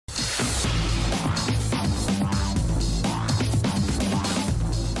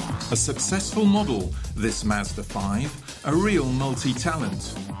A successful model, this Mazda5, a real multi-talent,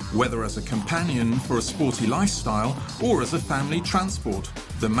 whether as a companion for a sporty lifestyle or as a family transport,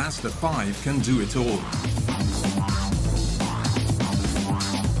 the Mazda5 can do it all.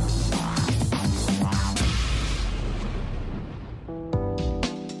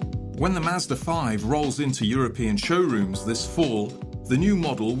 When the Mazda5 rolls into European showrooms this fall, the new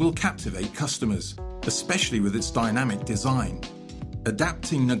model will captivate customers, especially with its dynamic design.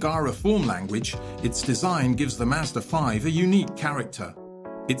 Adapting Nagara form language, its design gives the Mazda5 a unique character.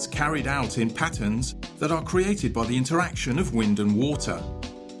 It's carried out in patterns that are created by the interaction of wind and water.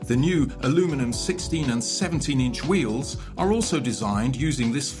 The new aluminum 16 and 17-inch wheels are also designed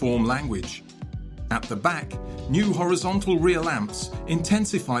using this form language. At the back, new horizontal rear lamps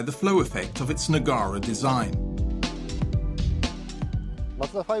intensify the flow effect of its Nagara design.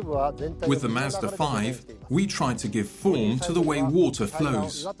 With the Mazda5, we tried to give form to the way water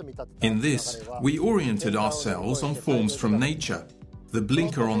flows. In this, we oriented ourselves on forms from nature. The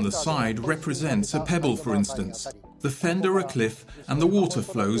blinker on the side represents a pebble, for instance, the fender a cliff, and the water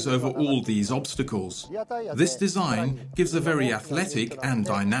flows over all these obstacles. This design gives a very athletic and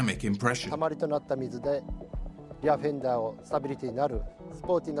dynamic impression.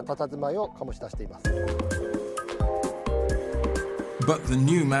 But the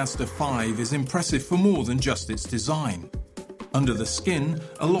new Mazda5 is impressive for more than just its design. Under the skin,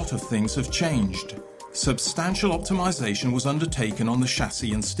 a lot of things have changed. Substantial optimization was undertaken on the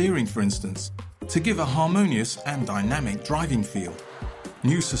chassis and steering, for instance, to give a harmonious and dynamic driving feel.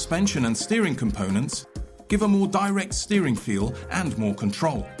 New suspension and steering components give a more direct steering feel and more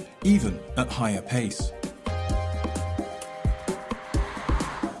control, even at higher pace.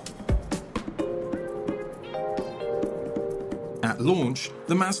 At launch,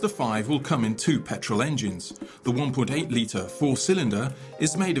 the Mazda5 will come in two petrol engines. The 1.8-litre four-cylinder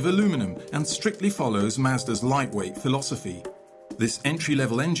is made of aluminum and strictly follows Mazda's lightweight philosophy. This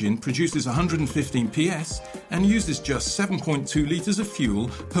entry-level engine produces 115 PS and uses just 7.2 litres of fuel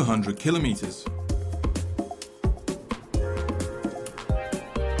per 100 kilometres.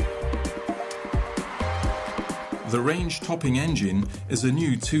 The range-topping engine is a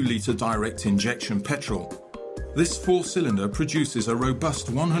new 2-litre direct injection petrol. This four-cylinder produces a robust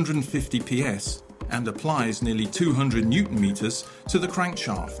 150 PS and applies nearly 200 Newton-meters to the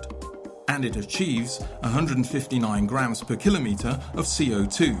crankshaft. And it achieves 159 grams per kilometre of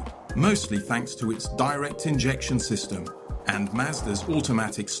CO2, mostly thanks to its direct injection system and Mazda's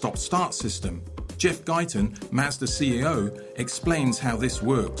automatic stop-start system. Jeff Guyton, Mazda CEO, explains how this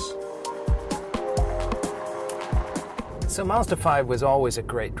works. So Mazda5 was always a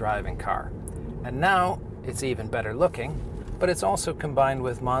great driving car, and now it's even better looking, but it's also combined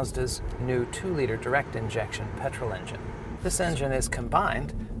with Mazda's new 2-litre direct injection petrol engine. This engine is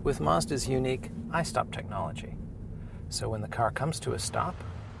combined with Mazda's unique I-Stop technology. So when the car comes to a stop,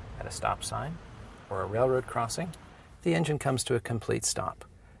 at a stop sign, or a railroad crossing, the engine comes to a complete stop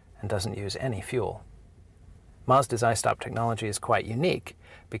and doesn't use any fuel. Mazda's I-Stop technology is quite unique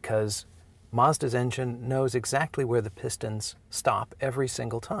because Mazda's engine knows exactly where the pistons stop every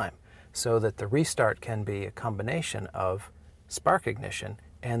single time, so that the restart can be a combination of spark ignition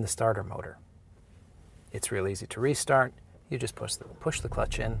and the starter motor. It's real easy to restart. You just push the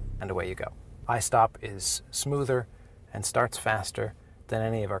clutch in and away you go. I-Stop is smoother and starts faster than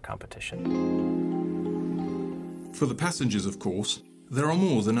any of our competition. For the passengers, of course, there are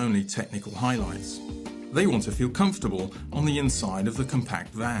more than only technical highlights. They want to feel comfortable on the inside of the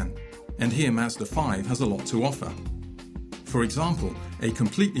compact van, and here Mazda5 has a lot to offer. For example, a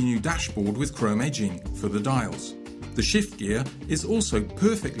completely new dashboard with chrome edging for the dials. The shift gear is also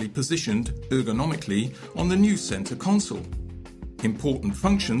perfectly positioned ergonomically on the new center console. Important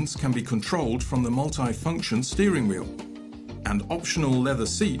functions can be controlled from the multi-function steering wheel. And optional leather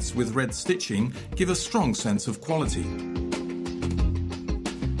seats with red stitching give a strong sense of quality.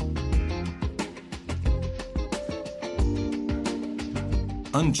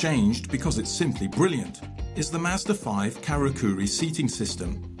 Unchanged because it's simply brilliant is the Mazda5 Karakuri seating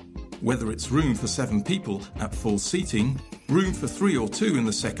system. Whether it's room for 7 people at full seating, room for 3 or 2 in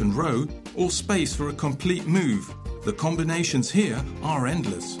the second row, or space for a complete move, the combinations here are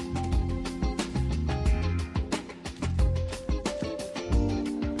endless.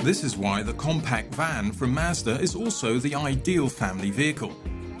 This is why the compact van from Mazda is also the ideal family vehicle.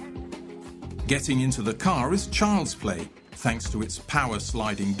 Getting into the car is child's play, thanks to its power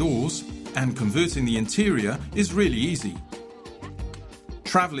sliding doors, and converting the interior is really easy.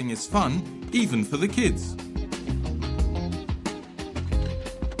 Travelling is fun, even for the kids.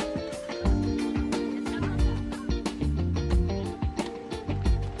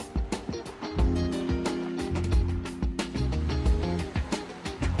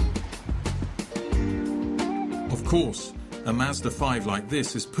 course, a Mazda 5 like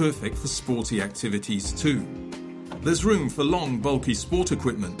this is perfect for sporty activities too. There's room for long, bulky sport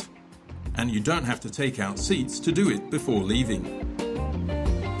equipment, and you don't have to take out seats to do it before leaving.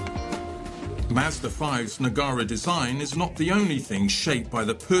 Mazda 5's Nagara design is not the only thing shaped by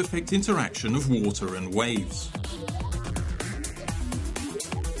the perfect interaction of water and waves.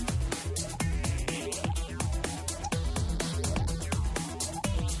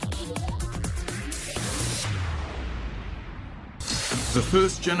 The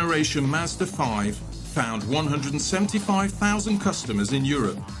first generation Mazda 5 found 175,000 customers in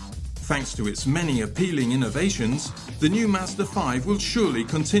Europe. Thanks to its many appealing innovations, the new Mazda 5 will surely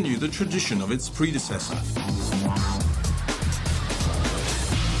continue the tradition of its predecessor.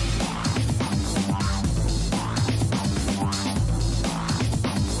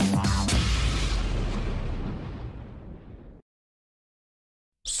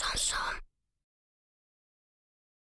 Samsung.